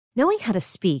Knowing how to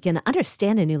speak and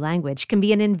understand a new language can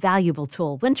be an invaluable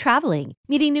tool when traveling,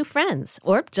 meeting new friends,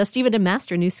 or just even to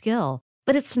master a new skill.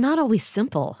 But it's not always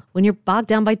simple when you're bogged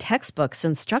down by textbooks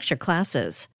and structured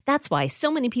classes. That's why so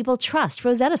many people trust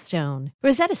Rosetta Stone.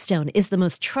 Rosetta Stone is the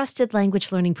most trusted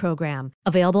language learning program,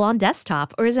 available on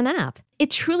desktop or as an app. It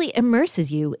truly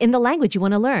immerses you in the language you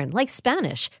want to learn, like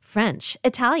Spanish, French,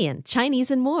 Italian,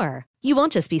 Chinese, and more. You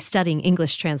won't just be studying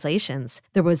English translations.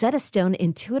 The Rosetta Stone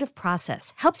intuitive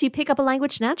process helps you pick up a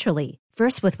language naturally,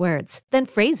 first with words, then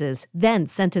phrases, then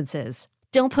sentences.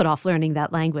 Don't put off learning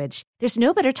that language. There's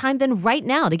no better time than right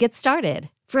now to get started.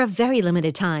 For a very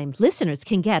limited time, listeners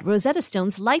can get Rosetta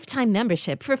Stone's lifetime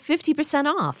membership for 50%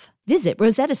 off. Visit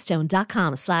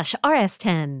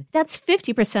rosettastone.com/rs10. That's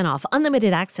 50% off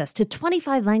unlimited access to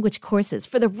 25 language courses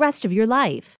for the rest of your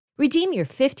life. Redeem your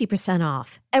 50%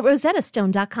 off at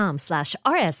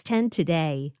rosettastone.com/rs10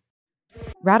 today.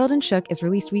 Rattled and Shook is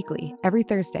released weekly, every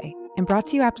Thursday, and brought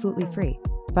to you absolutely free.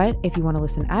 But if you want to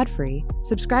listen ad-free,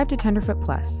 subscribe to Tenderfoot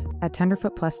Plus at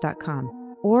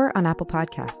tenderfootplus.com or on Apple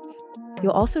Podcasts.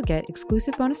 You'll also get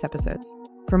exclusive bonus episodes.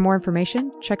 For more information,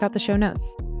 check out the show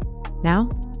notes. Now,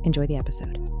 enjoy the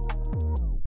episode.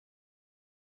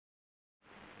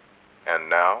 And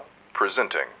now,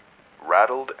 presenting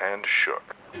Rattled and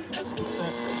Shook.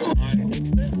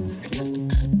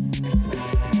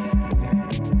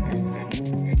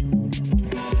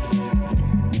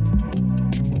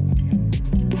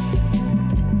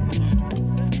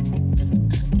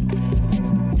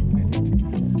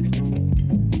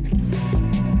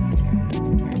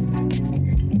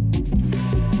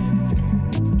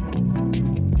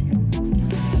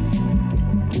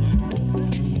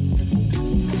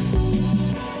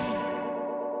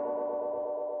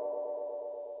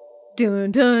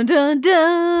 Dun, dun, dun,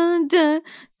 dun, dun,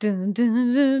 dun,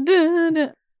 dun, dun,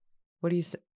 dun. What are you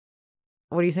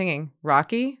singing?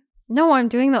 Rocky? No, I'm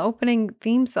doing the opening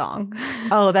theme song.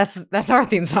 Oh, that's our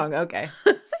theme song. Okay.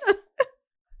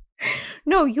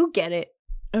 No, you get it.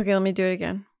 Okay, let me do it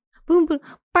again. Boom, boom,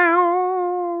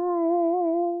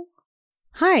 bow.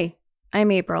 Hi, I'm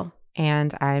April.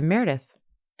 And I'm Meredith.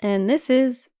 And this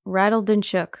is Rattled and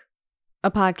Shook,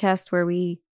 a podcast where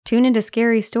we tune into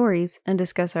scary stories and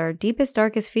discuss our deepest,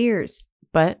 darkest fears.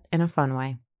 But in a fun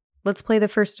way. Let's play the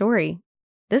first story.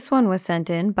 This one was sent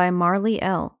in by Marley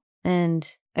L.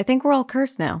 And I think we're all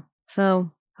cursed now. So,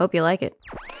 hope you like it.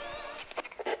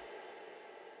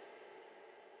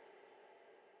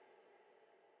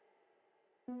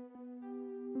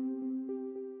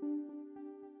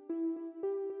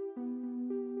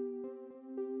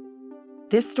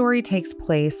 This story takes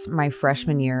place my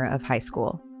freshman year of high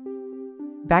school.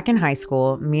 Back in high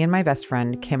school, me and my best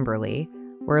friend, Kimberly,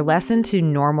 were less into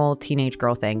normal teenage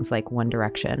girl things like One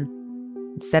Direction.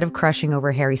 Instead of crushing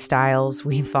over Harry Styles,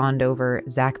 we fawned over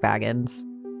Zach Baggins.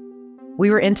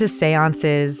 We were into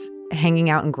seances,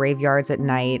 hanging out in graveyards at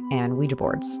night, and Ouija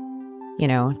boards. You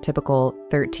know, typical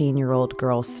 13-year-old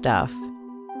girl stuff.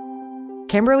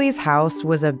 Kimberly's house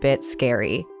was a bit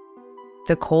scary.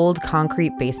 The cold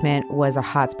concrete basement was a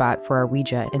hotspot for our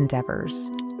Ouija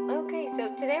endeavors. Okay, so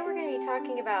today we're going to be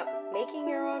talking about making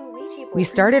your own Ouija board. We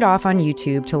started off on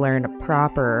YouTube to learn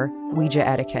proper Ouija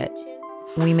etiquette.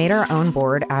 We made our own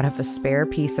board out of a spare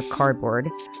piece of cardboard,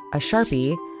 a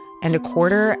Sharpie, and a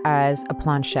quarter as a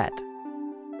planchette.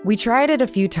 We tried it a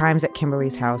few times at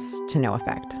Kimberly's house to no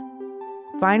effect.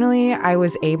 Finally, I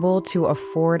was able to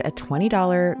afford a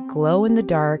 $20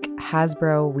 glow-in-the-dark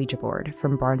Hasbro Ouija board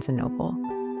from Barnes & Noble.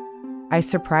 I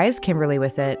surprised Kimberly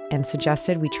with it and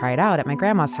suggested we try it out at my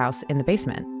grandma's house in the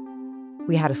basement.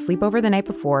 We had a sleepover the night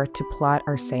before to plot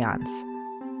our seance.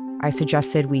 I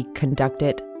suggested we conduct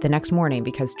it the next morning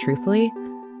because, truthfully,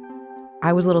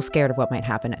 I was a little scared of what might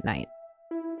happen at night.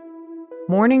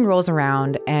 Morning rolls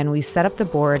around and we set up the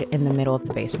board in the middle of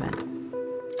the basement.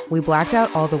 We blacked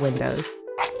out all the windows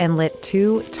and lit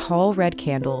 2 tall red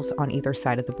candles on either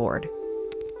side of the board.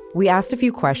 We asked a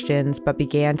few questions, but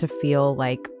began to feel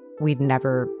like we'd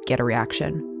never get a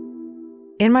reaction.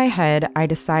 In my head, I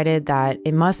decided that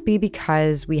it must be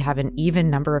because we have an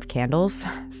even number of candles,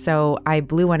 so I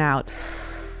blew one out,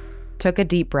 took a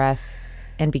deep breath,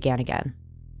 and began again.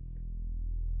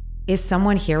 Is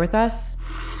someone here with us?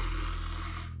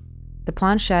 The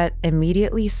planchette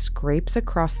immediately scrapes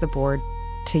across the board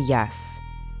to yes.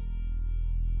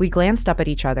 We glanced up at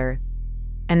each other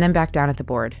and then back down at the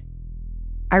board.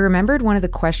 I remembered one of the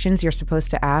questions you're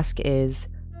supposed to ask is,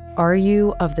 are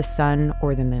you of the sun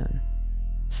or the moon?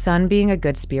 Sun being a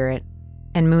good spirit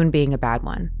and moon being a bad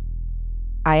one.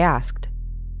 I asked,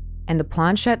 and the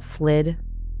planchette slid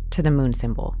to the moon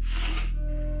symbol.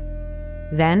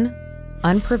 Then,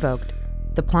 unprovoked,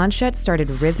 The planchette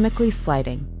started rhythmically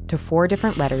sliding to 4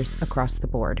 different letters across the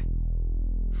board.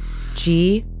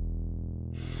 G,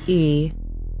 E,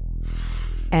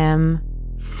 M,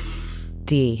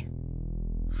 D.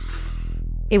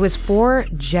 It was 4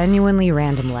 genuinely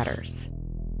random letters.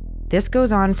 This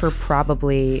goes on for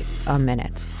probably a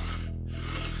minute.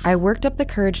 I worked up the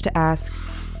courage to ask,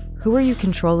 "Who are you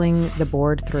controlling the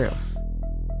board through?"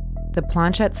 The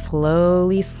planchette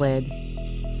slowly slid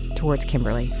towards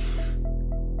Kimberly.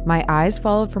 My eyes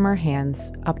followed from her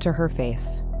hands up to her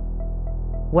face.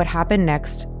 What happened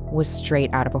next was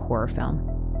straight out of a horror film.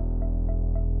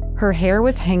 Her hair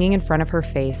was hanging in front of her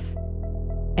face,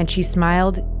 and she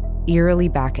smiled eerily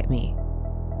back at me,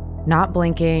 not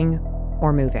blinking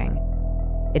or moving.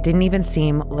 It didn't even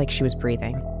seem like she was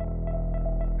breathing.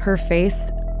 Her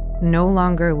face no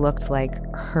longer looked like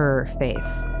her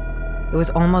face. It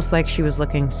was almost like she was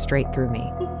looking straight through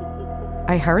me.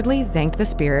 I hurriedly thanked the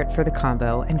spirit for the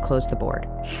combo and closed the board.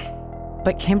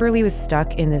 But Kimberly was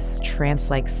stuck in this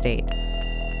trance-like state.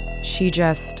 She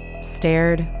just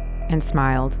stared and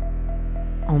smiled,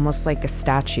 almost like a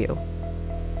statue.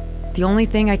 The only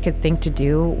thing I could think to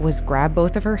do was grab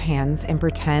both of her hands and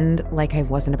pretend like I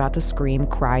wasn't about to scream,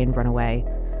 cry, and run away.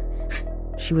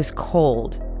 She was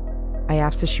cold. I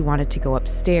asked if she wanted to go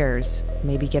upstairs,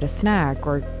 maybe get a snack,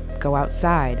 or go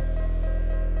outside.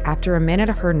 After a minute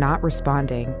of her not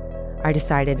responding, I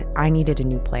decided I needed a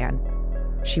new plan.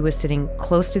 She was sitting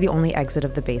close to the only exit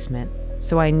of the basement,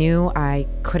 so I knew I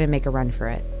couldn't make a run for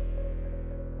it.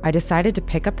 I decided to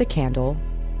pick up the candle,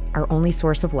 our only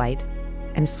source of light,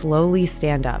 and slowly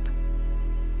stand up.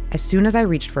 As soon as I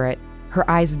reached for it, her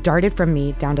eyes darted from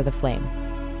me down to the flame.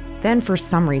 Then, for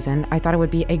some reason, I thought it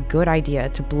would be a good idea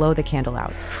to blow the candle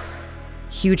out.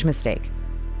 Huge mistake.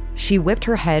 She whipped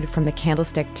her head from the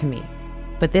candlestick to me,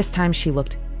 but this time she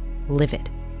looked livid.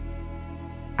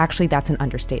 Actually, that's an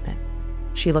understatement.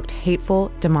 She looked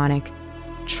hateful, demonic,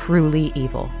 truly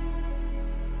evil.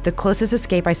 The closest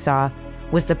escape I saw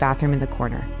was the bathroom in the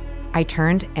corner. I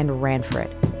turned and ran for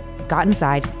it, got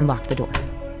inside, and locked the door.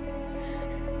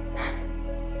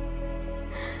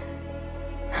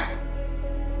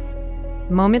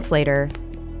 Moments later,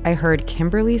 I heard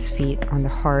Kimberly's feet on the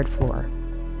hard floor,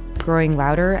 growing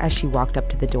louder as she walked up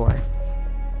to the door.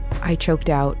 I choked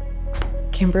out,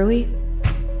 "Kimberly?"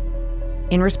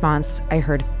 In response, I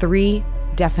heard 3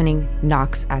 deafening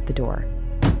knocks at the door.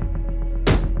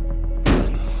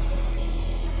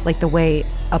 Like the way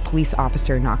a police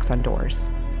officer knocks on doors.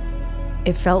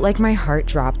 It felt like my heart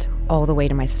dropped all the way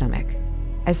to my stomach.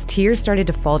 As tears started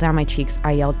to fall down my cheeks,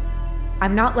 I yelled,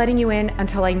 "I'm not letting you in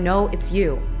until I know it's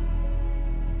you."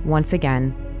 Once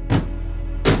again,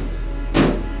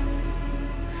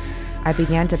 I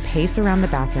began to pace around the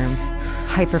bathroom,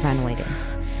 hyperventilating.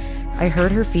 I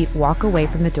heard her feet walk away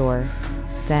from the door,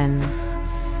 then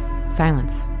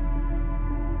silence.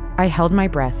 I held my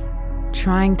breath,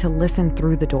 trying to listen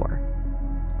through the door.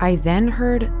 I then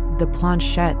heard the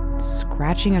planchette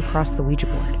scratching across the Ouija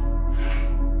board.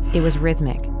 It was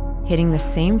rhythmic, hitting the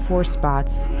same 4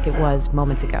 spots it was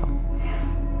moments ago.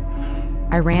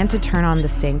 I ran to turn on the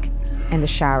sink and the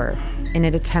shower in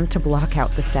an attempt to block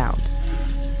out the sound.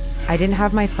 I didn't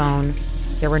have my phone,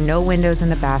 there were no windows in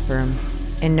the bathroom,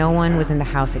 and no one was in the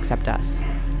house except us.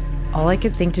 All I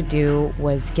could think to do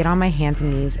was get on my hands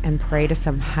and knees and pray to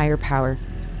some higher power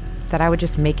that I would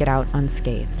just make it out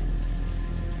unscathed.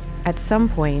 At some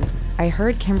point, I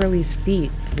heard Kimberly's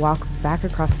feet walk back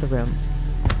across the room.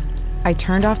 I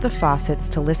turned off the faucets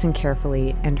to listen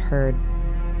carefully and heard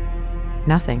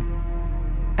nothing.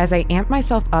 As I amped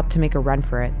myself up to make a run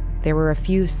for it, there were a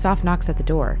few soft knocks at the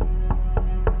door.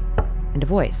 And a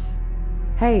voice.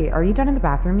 "Hey, are you done in the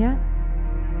bathroom yet?"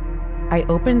 I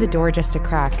opened the door just a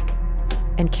crack,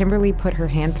 and Kimberly put her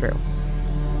hand through.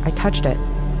 I touched it.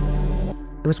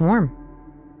 It was warm.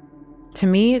 To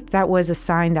me, that was a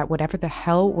sign that whatever the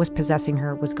hell was possessing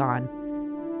her was gone.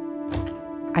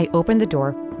 I opened the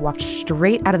door, walked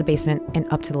straight out of the basement and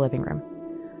up to the living room.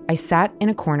 I sat in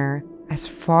a corner, as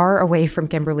far away from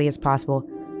Kimberly as possible,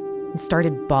 and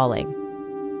started bawling.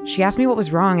 She asked me what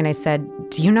was wrong, and I said,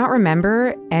 "Do you not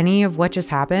remember any of what just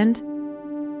happened?"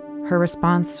 Her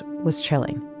response was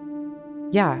chilling.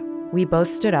 "Yeah, we both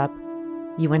stood up,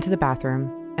 you went to the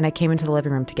bathroom, and I came into the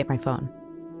living room to get my phone."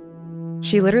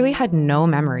 She literally had no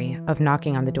memory of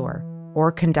knocking on the door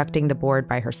or conducting the board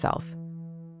by herself.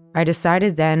 I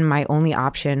decided then my only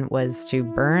option was to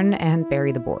burn and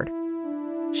bury the board.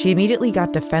 She immediately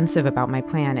got defensive about my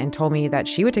plan and told me that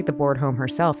she would take the board home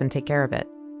herself and take care of it.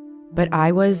 But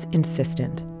I was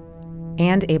insistent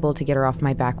and able to get her off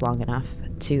my back long enough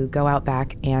to go out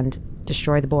back and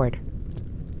destroy the board.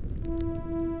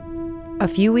 A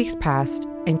few weeks passed,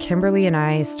 and Kimberly and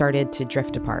I started to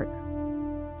drift apart.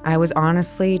 I was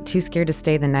honestly too scared to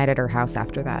stay the night at her house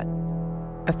after that.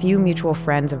 A few mutual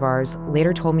friends of ours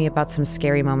later told me about some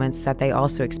scary moments that they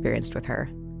also experienced with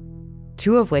her.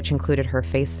 2 of which included her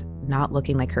face not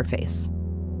looking like her face,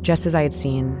 just as I had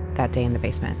seen that day in the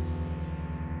basement.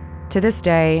 To this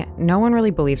day, no one really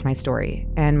believes my story,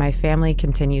 and my family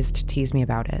continues to tease me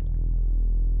about it.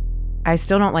 I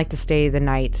still don't like to stay the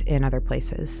night in other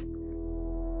places,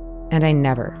 and I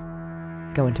never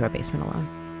go into a basement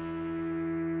alone.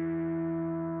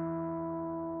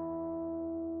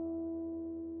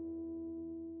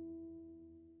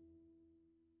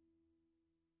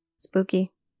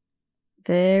 Spooky.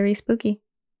 Very spooky.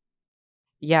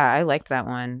 Yeah, I liked that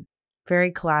one. Very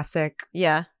classic.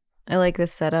 Yeah, I like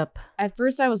this setup. At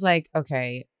first I was like,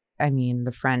 okay, I mean,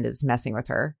 the friend is messing with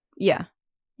her. Yeah.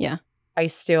 I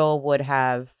still would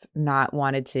have not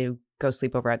wanted to go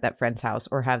sleep over at that friend's house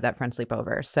or have that friend sleep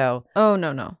over. So, Oh,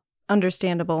 no.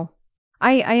 Understandable.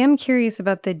 I am curious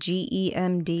about the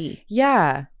GEMD.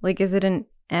 yeah, Like, is it an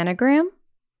anagram?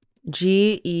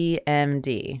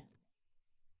 GEMD.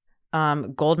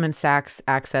 Goldman Sachs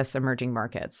Access Emerging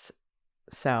Markets.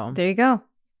 So, There you go.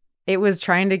 it was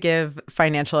trying to give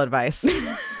financial advice.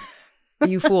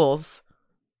 You fools.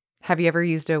 Have you ever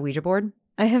used a Ouija board?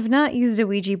 I have not used a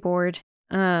Ouija board.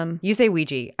 You say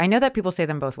Ouija. I know that people say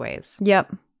them both ways.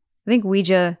 Yep. I think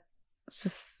Ouija, it's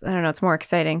just, I don't know, it's more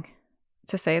exciting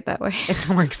to say it that way. It's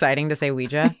more exciting to say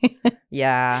Ouija.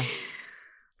 Yeah.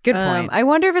 Good point. I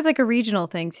wonder if it's like a regional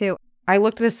thing too. I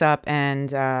looked this up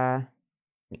and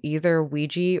either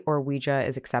Ouija or Ouija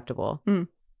is acceptable.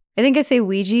 I think I say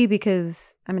Ouija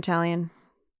because I'm Italian.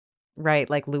 Right,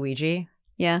 like Luigi.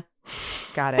 Yeah.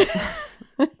 Got it.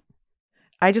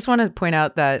 I just want to point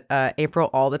out that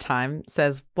April all the time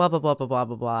says blah, blah, blah, blah, blah,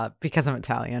 blah, blah, because I'm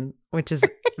Italian, which is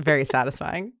very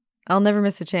satisfying. I'll never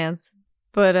miss a chance.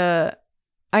 But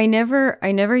I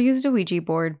never used a Ouija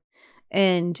board.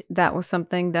 And that was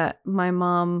something that my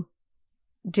mom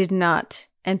did not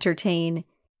entertain,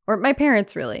 or my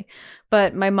parents really.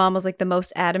 But my mom was like the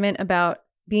most adamant about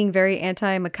being very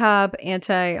anti-macabre,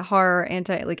 anti-horror,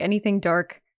 like anything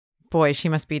dark. Boy, she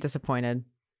must be disappointed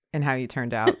in how you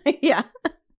turned out. Yeah.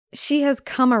 She has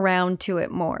come around to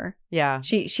it more. Yeah.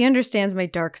 She understands my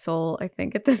dark soul, I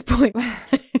think, at this point.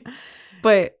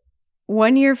 But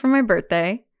one year for my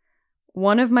birthday,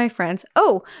 one of my friends,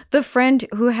 the friend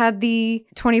who had the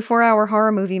 24-hour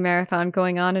horror movie marathon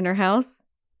going on in her house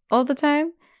all the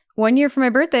time, one year for my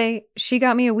birthday, she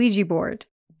got me a Ouija board.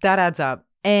 That adds up.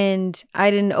 And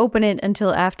I didn't open it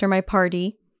until after my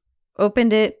party.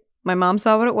 Opened it. My mom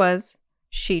saw what it was.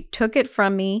 She took it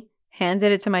from me,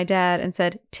 handed it to my dad, and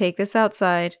said, take this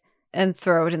outside and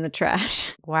throw it in the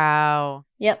trash. Wow.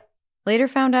 Yep. Later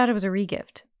found out it was a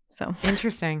regift. So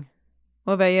Interesting.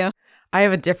 what about you? I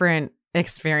have a different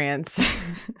experience.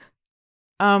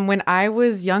 When I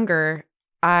was younger,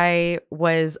 I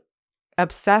was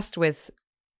obsessed with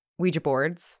Ouija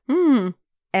boards.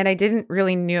 And I didn't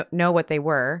really know what they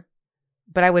were,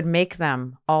 but I would make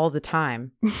them all the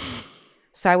time.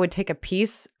 So I would take a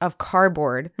piece of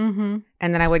cardboard and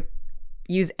then I would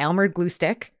use Elmer glue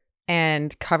stick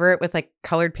and cover it with like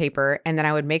colored paper. And then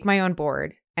I would make my own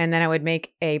board. And then I would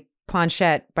make a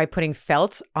planchette by putting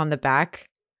felt on the back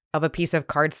of a piece of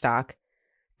cardstock.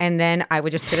 And then I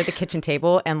would just sit at the kitchen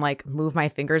table and like move my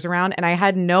fingers around. And I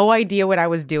had no idea what I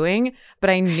was doing, but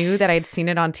I knew that I'd seen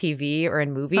it on TV or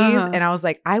in movies. And I was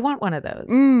like, I want one of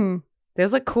those.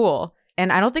 Those look cool.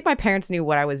 And I don't think my parents knew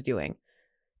what I was doing.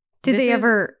 Did they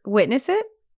ever witness it?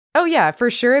 Oh, yeah, for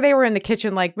sure. They were in the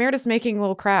kitchen like, Meredith's making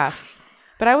little crafts.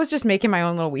 But I was just making my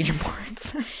own little Ouija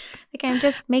boards. Like, I'm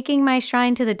just making my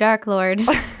shrine to the Dark Lord.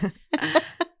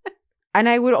 And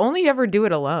I would only ever do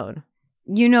it alone.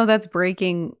 You know that's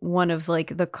breaking one of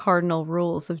like the cardinal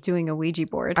rules of doing a Ouija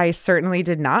board. I certainly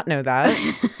did not know that.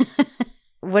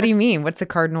 What do you mean? What's the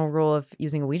cardinal rule of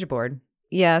using a Ouija board?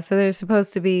 Yeah, so there's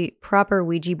supposed to be proper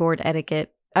Ouija board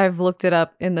etiquette. I've looked it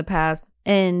up in the past.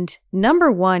 And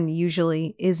number 1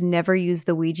 usually is never use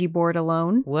the Ouija board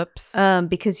alone. Whoops.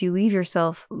 Because you leave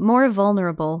yourself more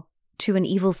vulnerable to an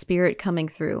evil spirit coming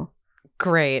through.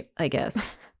 Great. I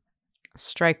guess.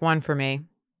 Strike one for me.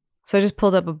 So I just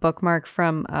pulled up a bookmark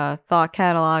from Thought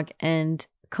Catalog and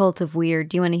Cult of Weird.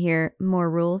 Do you want to hear more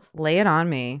rules? Lay it on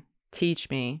me. Teach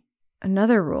me.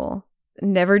 Another rule.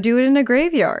 Never do it in a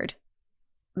graveyard.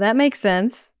 That makes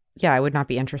sense. Yeah, I would not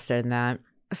be interested in that.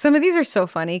 Some of these are so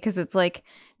funny because it's like,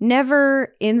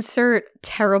 never insert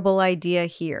terrible idea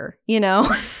here, you know?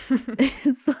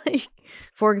 It's like,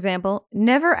 for example,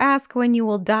 never ask when you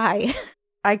will die.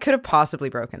 I could have possibly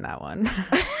broken that one.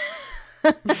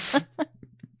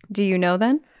 Do you know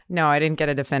then? No, I didn't get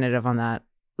a definitive on that.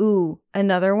 Ooh,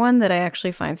 another one that I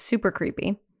actually find super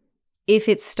creepy. If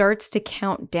it starts to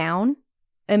count down,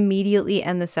 immediately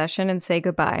end the session and say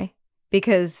goodbye,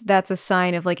 because that's a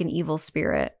sign of like an evil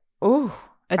spirit Ooh,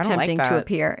 attempting to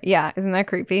appear. Yeah, isn't that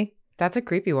creepy? That's a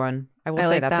creepy one. I will say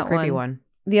like that's that a creepy one.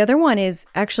 The other one is,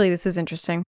 actually, this is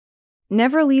interesting.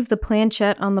 Never leave the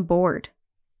planchette on the board.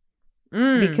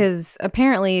 Because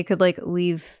apparently it could like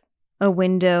leave a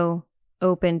window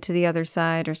open to the other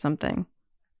side or something.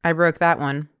 I broke that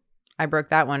one. I broke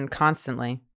that one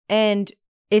constantly. And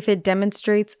if it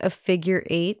demonstrates a figure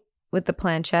 8 with the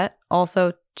planchette,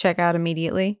 also check out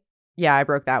immediately. Yeah, I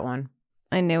broke that one.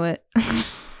 I knew it.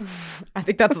 I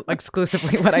think that's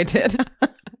exclusively what I did.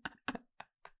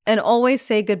 And always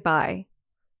say goodbye.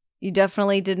 You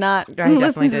definitely did not I listen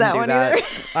definitely to didn't that do one that. either.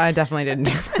 I definitely didn't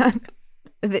do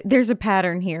that. There's a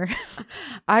pattern here.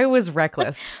 I was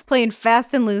reckless. Playing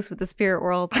fast and loose with the spirit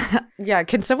world. Yeah,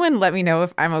 can someone let me know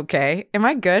if I'm okay? Am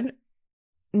I good?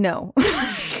 No.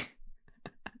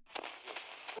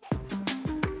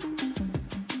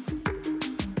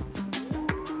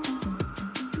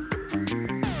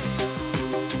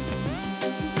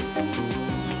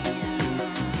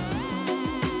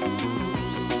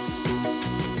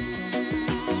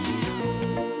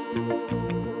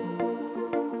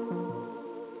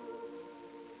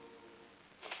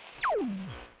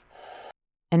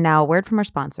 And now a word from our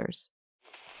sponsors.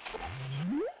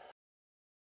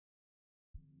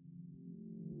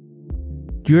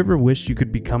 Do you ever wish you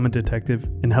could become a detective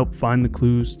and help find the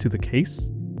clues to the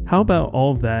case? How about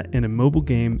all of that in a mobile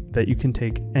game that you can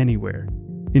take anywhere?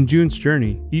 In June's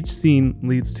Journey, each scene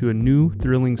leads to a new,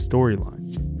 thrilling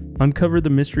storyline. Uncover the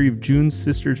mystery of June's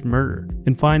sister's murder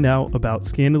and find out about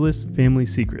scandalous family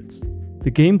secrets.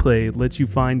 The gameplay lets you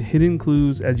find hidden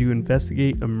clues as you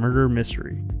investigate a murder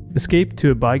mystery. Escape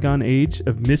to a bygone age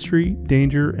of mystery,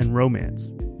 danger, and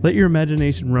romance. Let your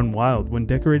imagination run wild when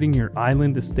decorating your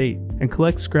island estate and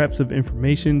collect scraps of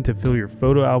information to fill your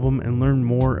photo album and learn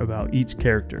more about each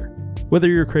character. Whether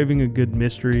you're craving a good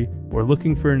mystery or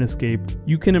looking for an escape,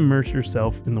 you can immerse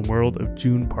yourself in the world of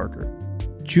June Parker.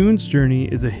 June's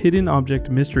Journey is a hidden object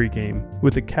mystery game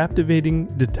with a captivating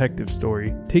detective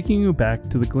story taking you back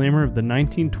to the glamour of the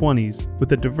 1920s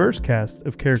with a diverse cast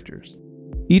of characters.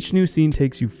 Each new scene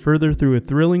takes you further through a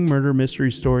thrilling murder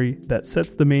mystery story that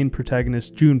sets the main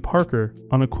protagonist, June Parker,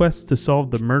 on a quest to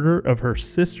solve the murder of her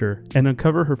sister and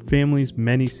uncover her family's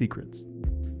many secrets.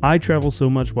 I travel so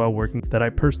much while working that I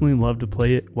personally love to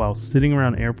play it while sitting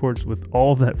around airports with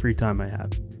all that free time I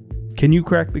have. Can you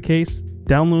crack the case?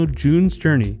 Download June's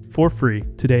Journey for free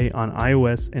today on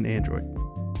iOS and Android.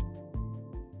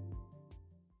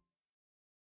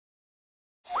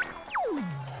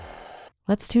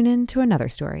 Let's tune in to another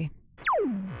story.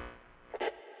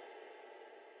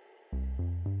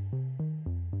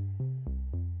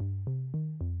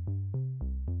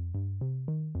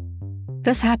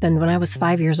 This happened when I was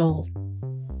 5 years old.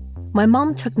 My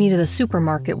mom took me to the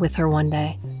supermarket with her one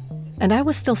day, and I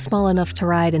was still small enough to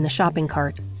ride in the shopping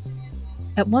cart.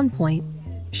 At one point,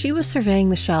 she was surveying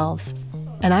the shelves,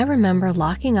 and I remember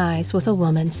locking eyes with a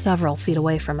woman several feet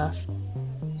away from us.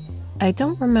 I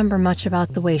don't remember much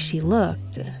about the way she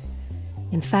looked.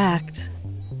 In fact,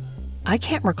 I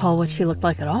can't recall what she looked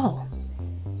like at all.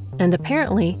 And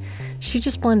apparently, she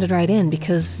just blended right in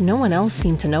because no one else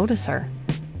seemed to notice her.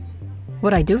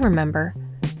 What I do remember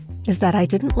is that I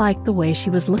didn't like the way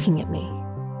she was looking at me.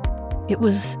 It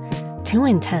was too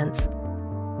intense,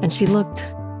 and she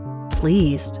looked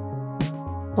pleased,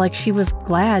 like she was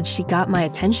glad she got my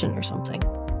attention or something.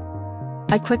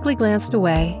 I quickly glanced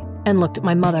away and looked at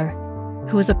my mother,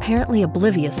 who was apparently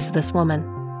oblivious to this woman.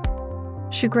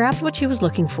 She grabbed what she was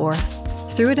looking for,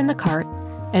 threw it in the cart,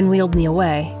 and wheeled me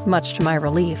away, much to my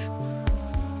relief.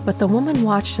 But the woman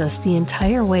watched us the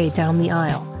entire way down the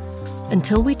aisle,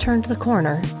 until we turned the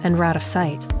corner and were out of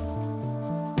sight.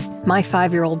 My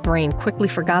 5-year-old brain quickly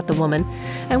forgot the woman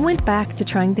and went back to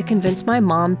trying to convince my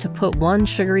mom to put one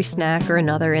sugary snack or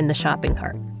another in the shopping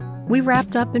cart. We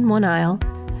wrapped up in one aisle,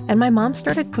 and my mom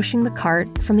started pushing the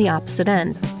cart from the opposite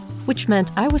end, which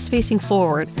meant I was facing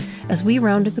forward as we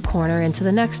rounded the corner into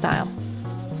the next aisle.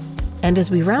 And as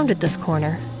we rounded this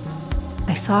corner,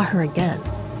 I saw her again,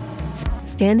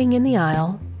 standing in the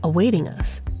aisle, awaiting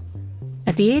us.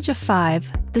 At the age of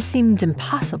 5, this seemed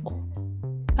impossible.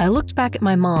 I looked back at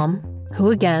my mom, who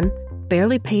again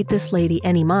barely paid this lady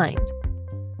any mind,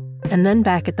 and then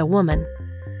back at the woman,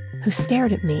 who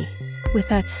stared at me with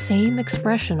that same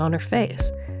expression on her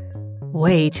face.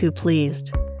 Way too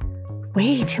pleased.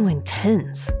 Way too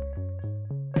intense.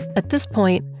 At this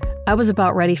point, I was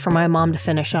about ready for my mom to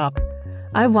finish up,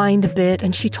 I whined a bit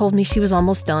and she told me she was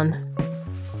almost done.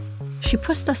 She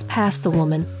pushed us past the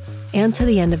woman and to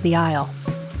the end of the aisle.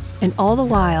 And all the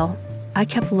while, I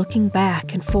kept looking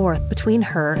back and forth between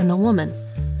her and the woman,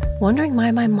 wondering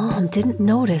why my mom didn't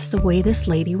notice the way this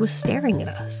lady was staring at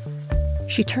us.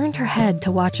 She turned her head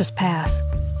to watch us pass,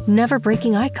 never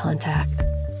breaking eye contact.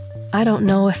 I don't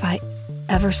know if I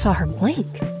ever saw her blink.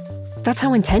 That's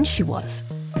how intense she was.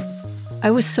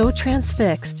 I was so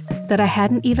transfixed that I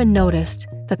hadn't even noticed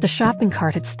that the shopping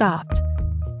cart had stopped,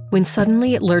 when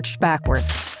suddenly it lurched backward.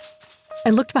 I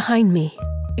looked behind me,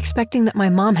 expecting that my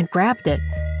mom had grabbed it,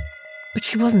 but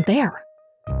she wasn't there.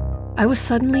 I was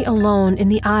suddenly alone in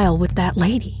the aisle with that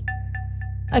lady.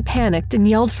 I panicked and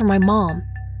yelled for my mom.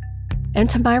 And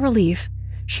to my relief,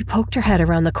 she poked her head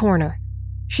around the corner.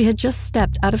 She had just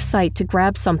stepped out of sight to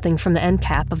grab something from the end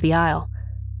cap of the aisle,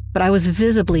 but I was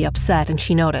visibly upset and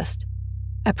she noticed.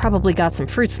 I probably got some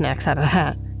fruit snacks out of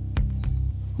that.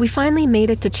 We finally made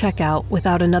it to checkout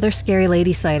without another scary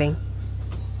lady sighting.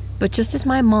 But just as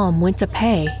my mom went to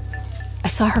pay, I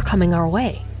saw her coming our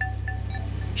way.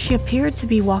 She appeared to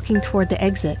be walking toward the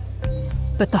exit,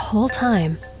 but the whole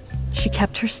time, she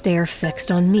kept her stare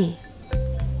fixed on me.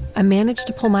 I managed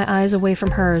to pull my eyes away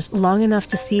from hers long enough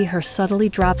to see her subtly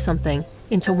drop something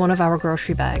into one of our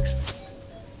grocery bags.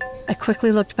 I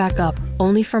quickly looked back up,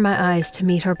 only for my eyes to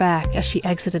meet her back as she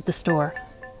exited the store.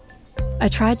 I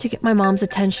tried to get my mom's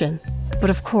attention, but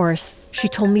of course, she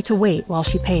told me to wait while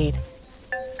she paid.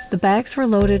 The bags were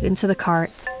loaded into the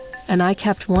cart, and I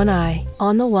kept one eye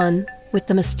on the one with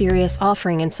the mysterious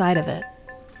offering inside of it.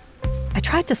 I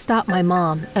tried to stop my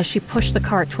mom as she pushed the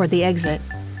cart toward the exit,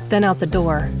 then out the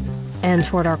door, and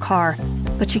toward our car,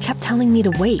 but she kept telling me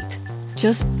to wait.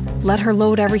 Just let her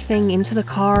load everything into the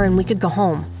car and we could go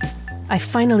home. I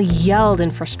finally yelled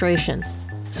in frustration,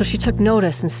 so she took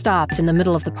notice and stopped in the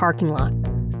middle of the parking lot.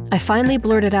 I finally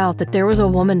blurted out that there was a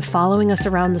woman following us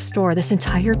around the store this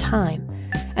entire time,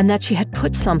 and that she had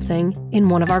put something in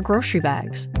one of our grocery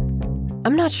bags.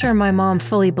 I'm not sure my mom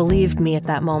fully believed me at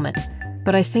that moment,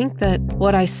 but I think that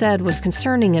what I said was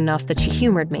concerning enough that she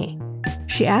humored me.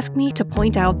 She asked me to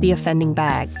point out the offending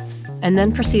bag, and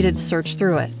then proceeded to search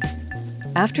through it.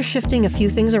 After shifting a few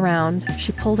things around,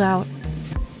 she pulled out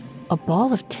a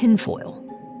ball of tinfoil.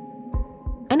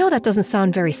 I know that doesn't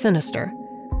sound very sinister.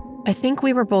 I think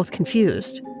we were both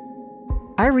confused.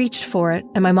 I reached for it,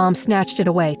 and my mom snatched it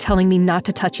away, telling me not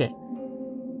to touch it.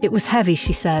 It was heavy,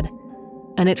 she said,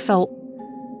 and it felt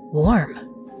warm.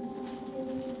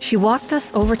 She walked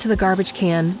us over to the garbage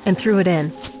can and threw it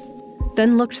in,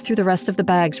 then looked through the rest of the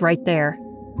bags right there.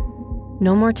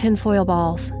 No more tinfoil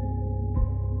balls.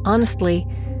 Honestly,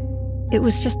 it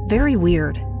was just very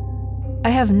weird. I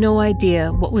have no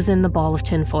idea what was in the ball of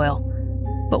tinfoil,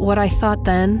 but what I thought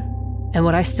then, and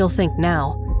what I still think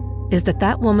now, is that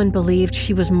that woman believed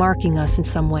she was marking us in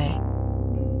some way.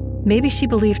 Maybe she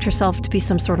believed herself to be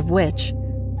some sort of witch.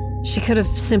 She could have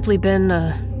simply been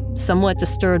a somewhat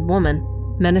disturbed woman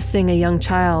menacing a young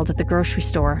child at the grocery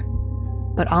store.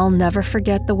 But I'll never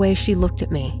forget the way she looked at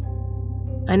me.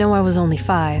 I know I was only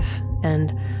 5,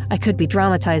 and I could be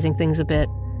dramatizing things a bit,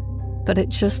 but it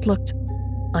just looked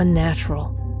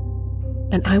unnatural.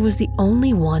 And I was the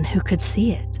only one who could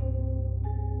see it.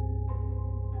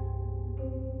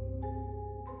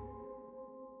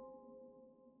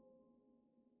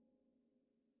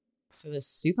 So the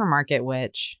supermarket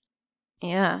witch.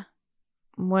 Yeah.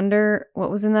 Wonder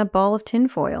what was in that ball of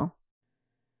tinfoil.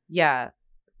 Yeah,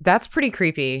 that's pretty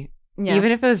creepy. Yeah.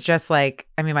 Even if it was just like,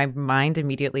 I mean, my mind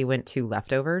immediately went to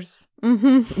leftovers.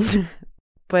 Mm-hmm.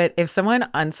 But if someone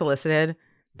unsolicited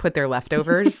put their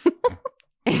leftovers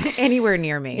anywhere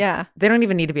near me, Yeah. they don't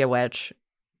even need to be a witch.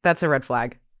 That's a red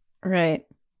flag. Right.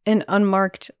 An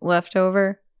unmarked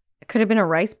leftover. It could have been a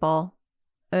rice ball.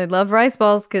 I love rice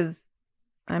balls because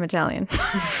I'm Italian.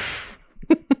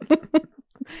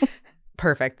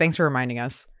 Perfect. Thanks for reminding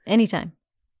us. Anytime.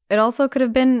 It also could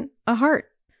have been a heart.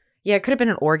 Yeah, it could have been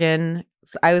an organ.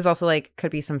 I was also like,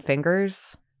 could be some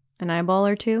fingers, An eyeball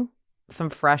or two. some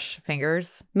fresh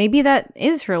fingers. Maybe that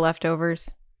is her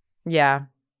leftovers. Yeah.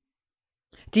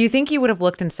 Do you think you would have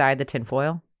looked inside the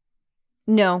tinfoil?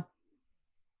 No.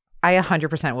 I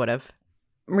 100% would have.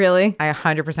 Really? I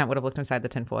 100% would have looked inside the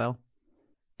tinfoil.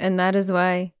 And that is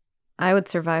why I would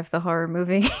survive the horror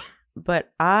movie.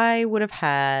 But I would have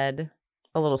had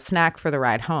a little snack for the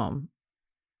ride home.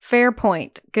 Fair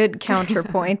point. Good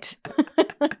counterpoint.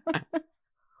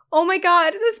 Oh my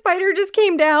god, the spider just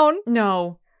came down.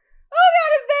 No. Oh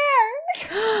god, it's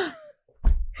there.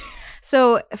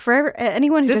 So for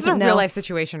anyone who This is a doesn't know, real life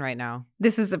situation right now.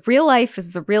 this is a real life. This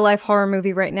is a real life horror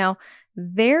movie right now.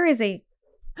 There is a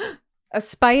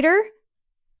spider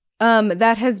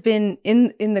That has been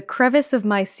in the crevice of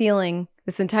my ceiling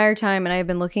this entire time, and I've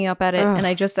been looking up at it, and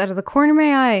I just out of the corner of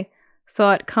my eye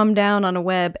saw it come down on a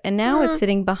web, and now it's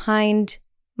sitting behind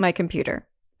my computer,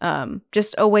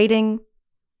 just awaiting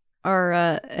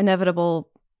our inevitable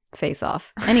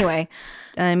face-off. Anyway,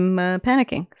 I'm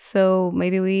panicking, so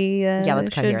maybe we let's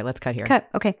cut here. Let's cut here. Cut.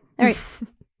 Okay. All right.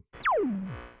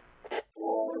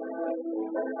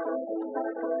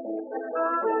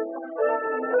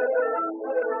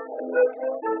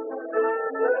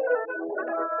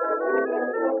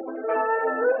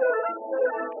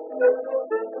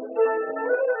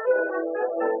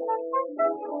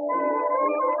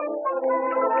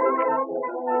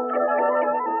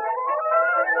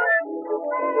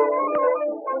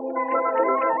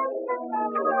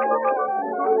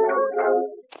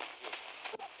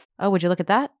 Oh, would you look at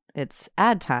that? It's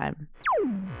ad time.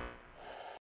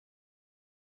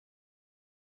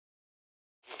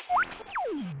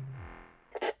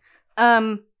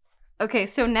 Okay,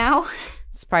 so now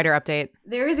Spider update.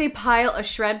 there is a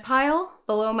shred pile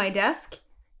below my desk,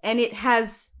 and it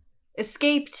has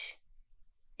escaped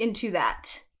into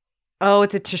that. Oh,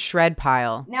 it's a to shred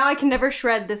pile. Now I can never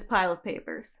shred this pile of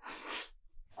papers.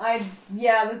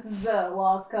 This is a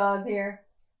lost cause here.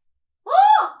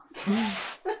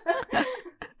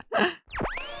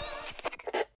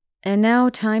 And now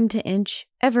time to inch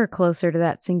ever closer to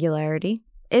that singularity.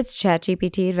 It's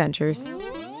ChatGPT Adventures.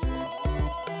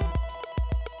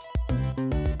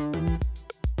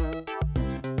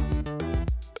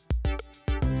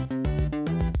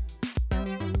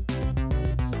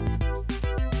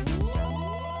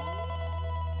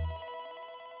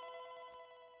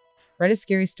 Read a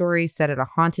scary story set at a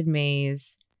haunted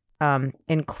maze.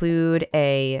 Include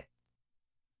a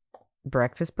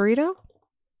breakfast burrito.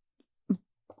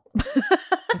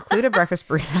 Include a breakfast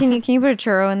burrito. Can you put a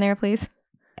churro in there, please?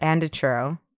 And a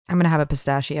churro. I'm gonna have a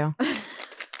pistachio.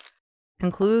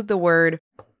 Include the word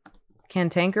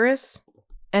cantankerous.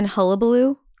 And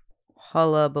hullabaloo?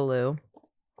 Hullabaloo.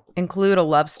 Include a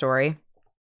love story.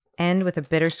 End with a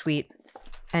bittersweet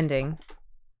ending.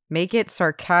 Make it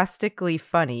sarcastically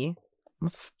funny.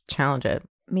 Let's challenge it.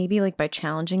 Maybe like by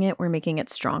challenging it, we're making it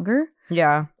stronger.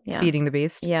 Yeah. Yeah. Feeding the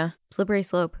beast. Yeah. Slippery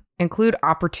slope. Include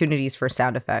opportunities for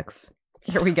sound effects.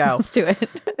 Here we go. Let's do it.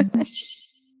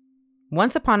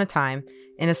 Once upon a time,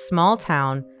 in a small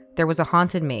town, there was a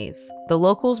haunted maze. The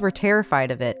locals were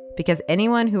terrified of it because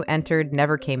anyone who entered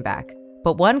never came back.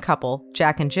 But one couple,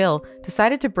 Jack and Jill,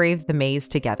 decided to brave the maze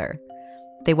together.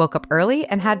 They woke up early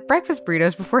and had breakfast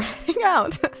burritos before heading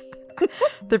out.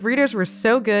 The burritos were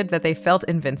so good that they felt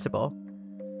invincible.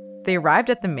 They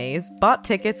arrived at the maze, bought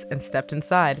tickets, and stepped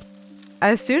inside.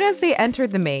 As soon as they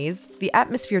entered the maze, the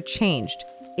atmosphere changed.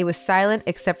 It was silent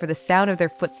except for the sound of their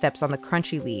footsteps on the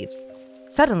crunchy leaves.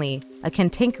 Suddenly, a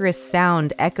cantankerous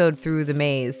sound echoed through the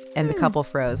maze, and the couple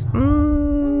froze.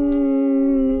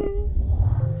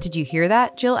 Did you hear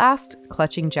that? Jill asked,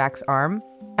 clutching Jack's arm.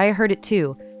 I heard it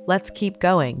too. Let's keep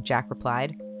going, Jack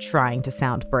replied, trying to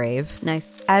sound brave.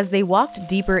 Nice. As they walked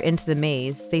deeper into the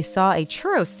maze, they saw a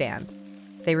churro stand.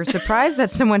 They were surprised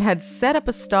that someone had set up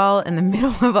a stall in the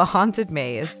middle of a haunted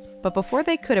maze. But before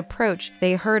they could approach,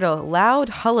 they heard a loud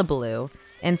hullabaloo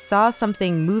and saw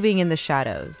something moving in the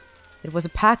shadows. It was a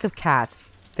pack of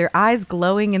cats, their eyes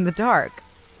glowing in the dark.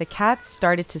 The cats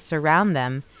started to surround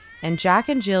them, and Jack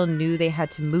and Jill knew they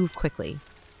had to move quickly.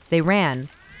 They ran,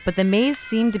 but the maze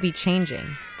seemed to be changing.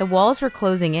 The walls were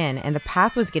closing in, and the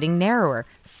path was getting narrower.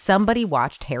 Somebody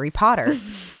watched Harry Potter.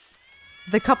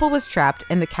 The couple was trapped,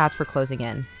 and the cats were closing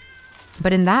in.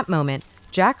 But in that moment,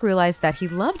 Jack realized that he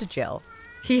loved Jill.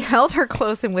 He held her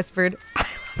close and whispered, "I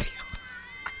love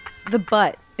you." The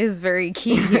butt is very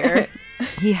key here.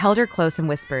 He held her close and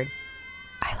whispered,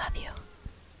 "I love you."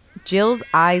 Jill's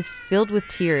eyes filled with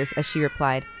tears as she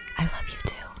replied, "I love you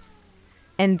too."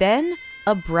 And then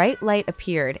a bright light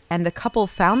appeared, and the couple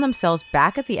found themselves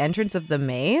back at the entrance of the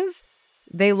maze.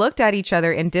 They looked at each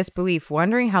other in disbelief,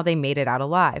 wondering how they made it out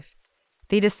alive.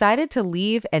 They decided to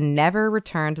leave and never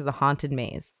return to the haunted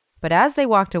maze. But as they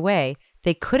walked away,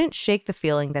 they couldn't shake the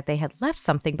feeling that they had left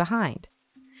something behind.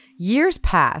 Years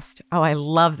passed. Oh, I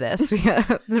love this.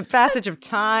 The passage of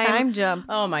time. Time jump.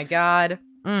 Oh my God.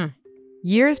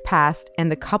 Years passed,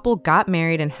 and the couple got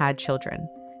married and had children.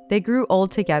 They grew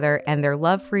old together, and their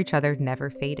love for each other never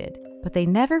faded. But they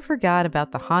never forgot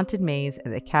about the haunted maze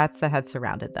and the cats that had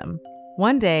surrounded them.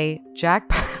 One day, Jack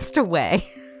passed away.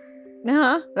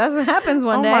 That's what happens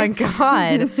one day. Oh my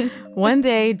God. One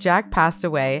day, Jack passed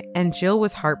away, and Jill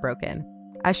was heartbroken.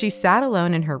 As she sat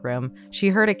alone in her room, she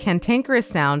heard a cantankerous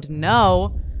sound.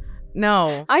 No.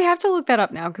 I have to look that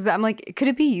up now because I'm like, could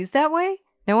it be used that way?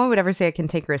 No one would ever say a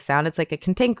cantankerous sound. It's like a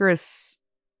cantankerous...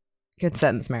 Good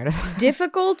sentence, Meredith.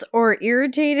 Difficult or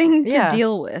irritating to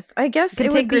deal with. I guess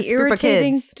it would be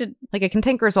irritating to... Like a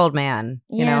cantankerous old man,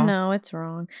 you know? No, it's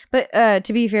wrong. But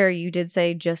to be fair, you did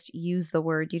say just use the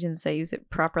word. You didn't say use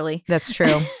it properly. That's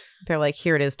true. They're like,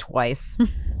 here it is twice.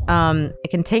 A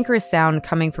cantankerous sound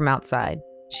coming from outside.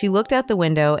 She looked out the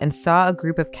window and saw a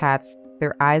group of cats,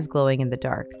 their eyes glowing in the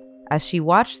dark. As she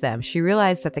watched them, she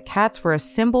realized that the cats were a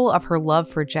symbol of her love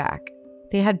for Jack.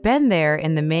 They had been there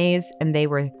in the maze, and they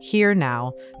were here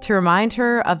now to remind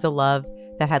her of the love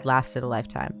that had lasted a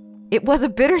lifetime. It was a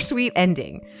bittersweet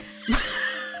ending.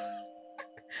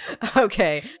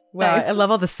 Okay. Well, nice. I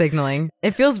love all the signaling.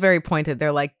 It feels very pointed.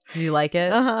 They're like, did you like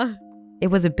it? Uh-huh. It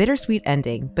was a bittersweet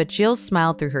ending, but Jill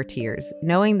smiled through her tears,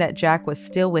 knowing that Jack was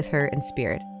still with her in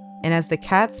spirit. And as the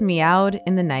cats meowed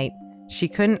in the night, she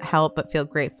couldn't help but feel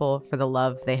grateful for the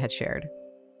love they had shared.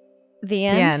 The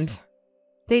end. The end.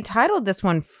 They titled this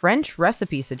one French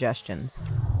Recipe Suggestions.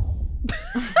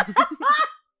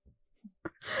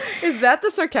 Is that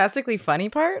the sarcastically funny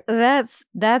part? That's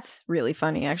really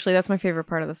funny, actually. That's my favorite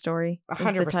part of the story.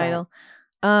 100%. The title.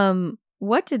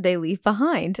 What did they leave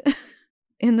behind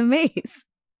in the maze?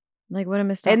 Like, what a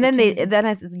mistake. And then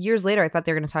years later, I thought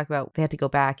they were going to talk about they had to go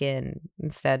back in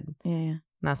instead. Yeah.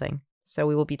 Nothing. So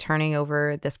we will be turning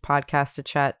over this podcast to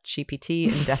ChatGPT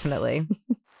indefinitely.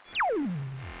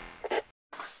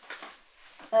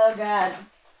 Oh, God.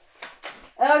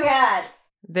 Oh, God.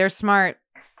 They're smart.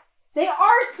 They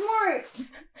are smart.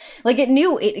 Like,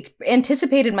 it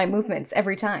anticipated my movements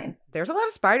every time. There's a lot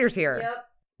of spiders here. Yep.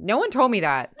 No one told me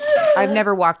that. I've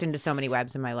never walked into so many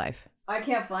webs in my life. I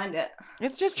can't find it.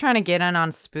 It's just trying to get in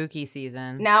on spooky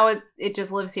season. Now it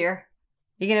just lives here.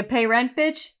 You gonna pay rent,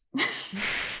 bitch?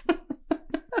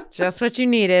 Just what you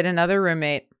needed, another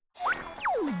roommate.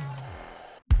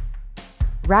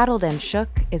 Rattled and Shook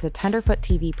is a Tenderfoot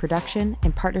TV production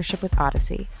in partnership with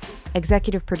Odyssey.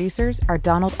 Executive producers are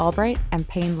Donald Albright and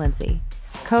Payne Lindsay.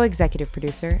 Co-executive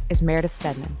producer is Meredith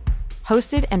Stedman.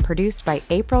 Hosted and produced by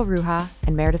April Ruha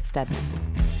and Meredith Stedman.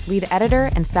 Lead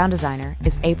editor and sound designer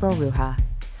is April Ruha.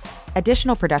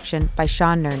 Additional production by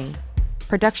Sean Nerney.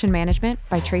 Production management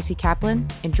by Tracy Kaplan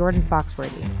and Jordan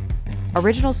Foxworthy.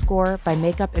 Original score by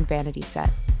Makeup and Vanity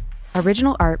Set.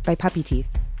 Original art by Puppy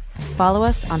Teeth. Follow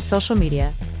us on social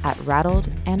media at Rattled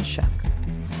and Shook.